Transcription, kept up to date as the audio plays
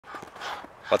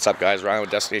What's up, guys? Ryan with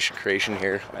Destination Creation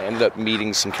here. I ended up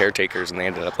meeting some caretakers and they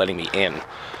ended up letting me in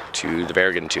to the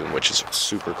Verigin tomb, which is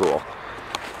super cool.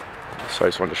 So I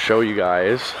just wanted to show you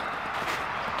guys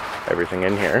everything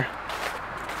in here.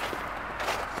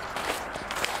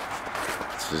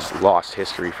 This is lost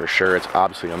history for sure. It's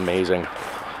absolutely amazing.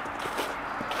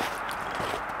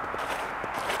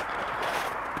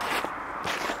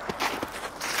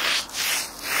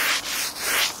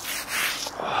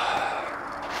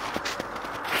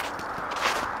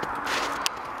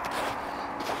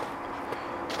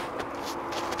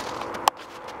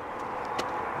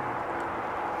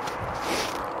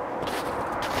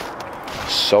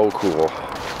 So cool.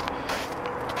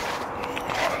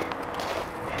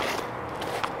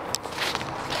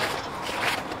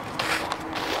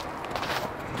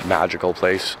 Magical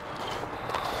place.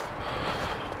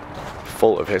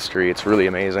 Full of history. It's really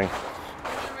amazing. It's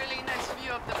a really nice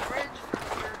view of the bridge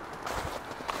from here.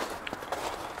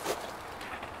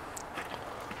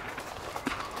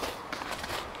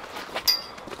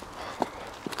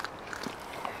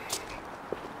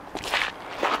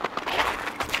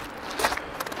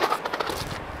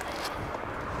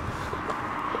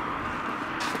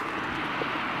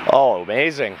 Oh,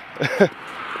 amazing.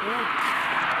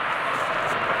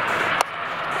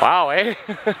 Wow, eh?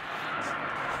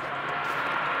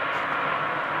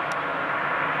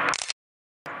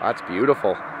 That's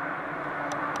beautiful.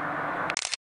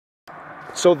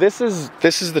 So this is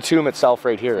the tomb itself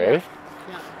right here, eh?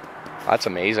 Yeah. That's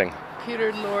amazing.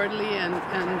 Peter Lordley and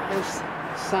his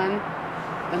son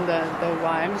and the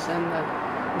wives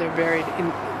they're buried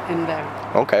in there.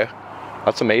 Okay.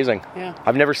 That's amazing. Yeah.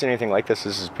 I've never seen anything like this.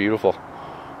 This is beautiful.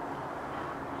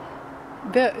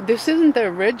 This isn't the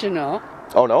original.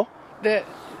 Oh no?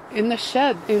 In the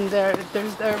shed in there,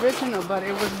 there's the original, but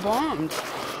it was bombed.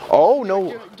 Oh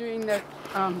no. During the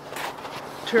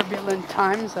turbulent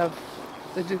times of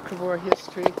the Duke of War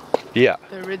history. Yeah.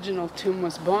 The original tomb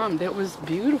was bombed. It was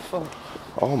beautiful.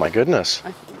 Oh my goodness.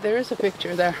 There is a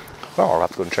picture there. Oh, I'll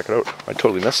have to go and check it out. I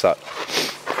totally missed that.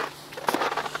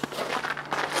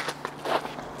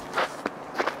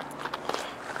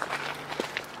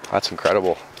 That's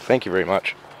incredible. Thank you very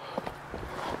much.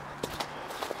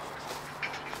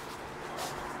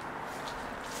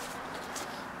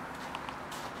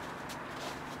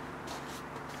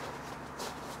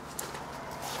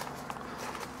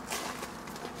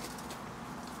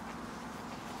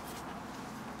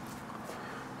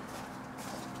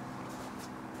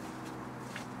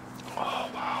 Oh,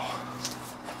 wow.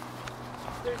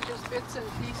 There's just bits and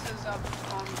pieces of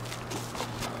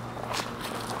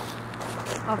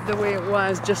the way it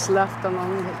was, just left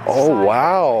along the Oh, side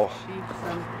wow. sheets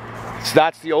So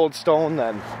that's the old stone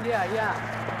then?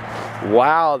 yeah.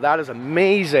 Wow, that is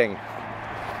amazing. It was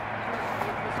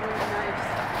really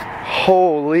nice.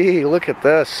 Holy, look at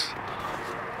this.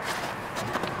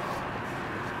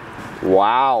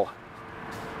 Wow.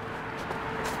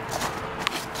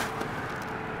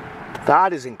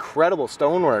 That is incredible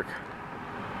stonework.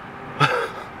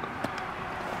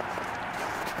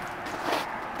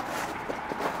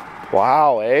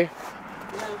 Wow, eh?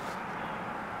 Yeah.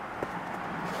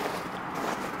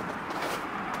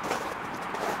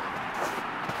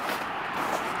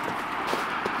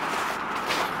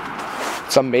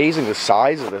 It's amazing the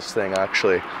size of this thing,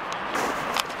 actually.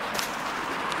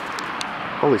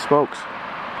 Holy smokes.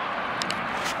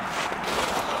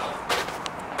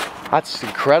 That's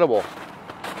incredible.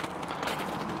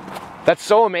 That's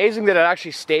so amazing that it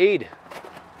actually stayed.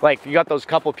 Like, you got those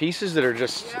couple pieces that are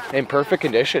just in perfect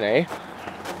condition, eh?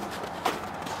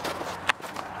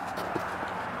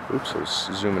 Oops, I was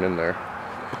zooming in there.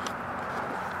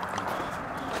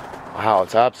 Wow,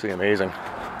 it's absolutely amazing.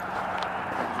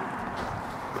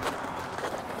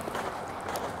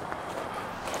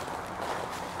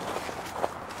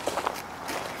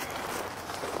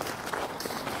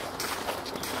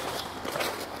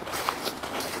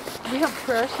 We have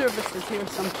prayer services here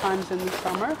sometimes in the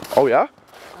summer. Oh yeah?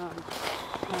 And,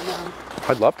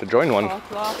 I'd love to join one.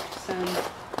 potlucks and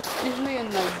usually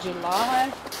in like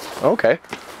July. Okay.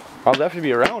 I'll definitely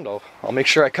be around. I'll make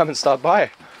sure I come and stop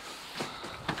by.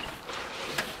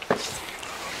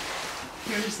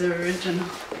 Here's the original.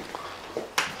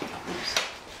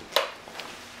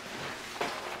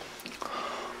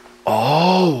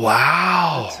 Oh,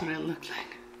 wow. That's what it looked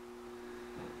like.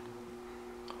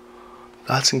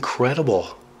 That's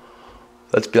incredible.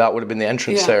 That would have been the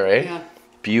entrance there, eh? Yeah.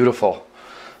 Beautiful.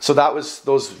 So that was,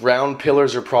 those round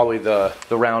pillars are probably the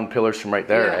round pillars from right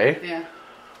there, eh? Yeah.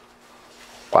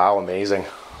 Wow, amazing.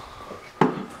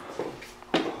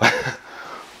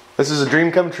 This is a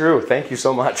dream come true. Thank you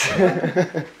so much.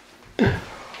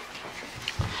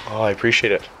 Oh, I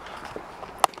appreciate it.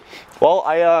 Well,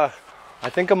 I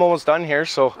think I'm almost done here,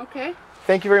 so Okay.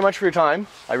 thank you very much for your time.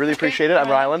 I really appreciate it. I'm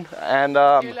Ryland, and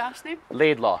Your last name?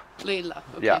 Laidlaw. Laidlaw.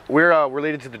 Okay. Yeah, we're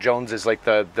related to the Joneses, like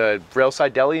the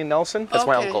Railside Deli in Nelson. That's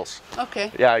my Okay. uncles.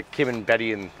 Okay. Yeah, Kim and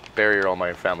Betty and Barry are all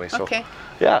my family. So Okay.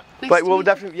 yeah, Nice but to we'll meet you.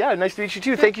 definitely nice to meet you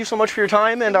too. Thank you so much for your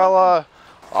time, and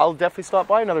I'll definitely stop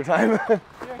by another time.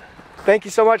 Thank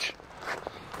you so much.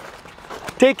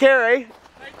 Take care, eh?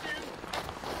 Thank you.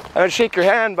 I'm gonna shake your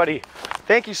hand, buddy.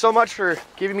 Thank you so much for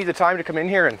giving me the time to come in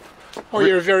here, and Oh,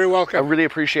 you're very I welcome. really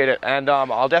appreciate it. And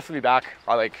I'll definitely be back.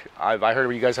 I heard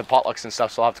you guys have potlucks and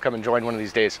stuff, so I'll have to come and join one of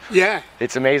these days. Yeah.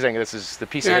 It's amazing. This is the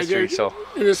piece of history. So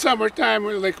in the summertime,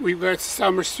 we've got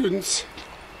summer students,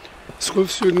 school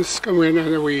students come in,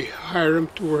 and then we hire them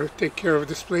to take care of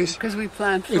this place. Because we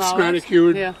plant flowers. It's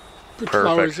manicured. Yeah. Put Perfect.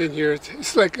 flowers in here.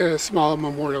 It's like a small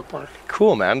memorial park.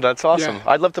 cool, man. That's awesome.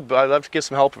 Yeah. I'd love to give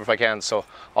some help if I can. So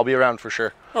I'll be around for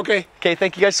sure. Okay. Okay.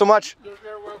 Thank you guys so much. You're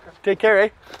very welcome. Take care, eh?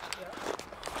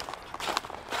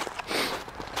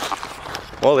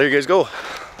 Well, there you guys go.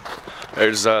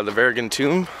 There's the Verigin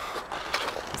tomb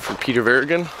from Peter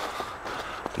Verigin,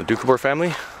 the Ducabor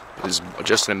family. It is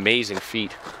just an amazing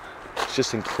feat. It's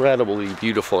just incredibly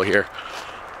beautiful here.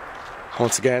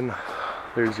 Once again,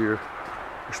 there's your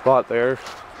spot there.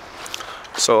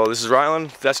 So this is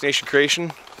Ryland, Destination Creation.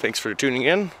 Thanks for tuning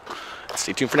in.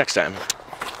 Stay tuned for next time.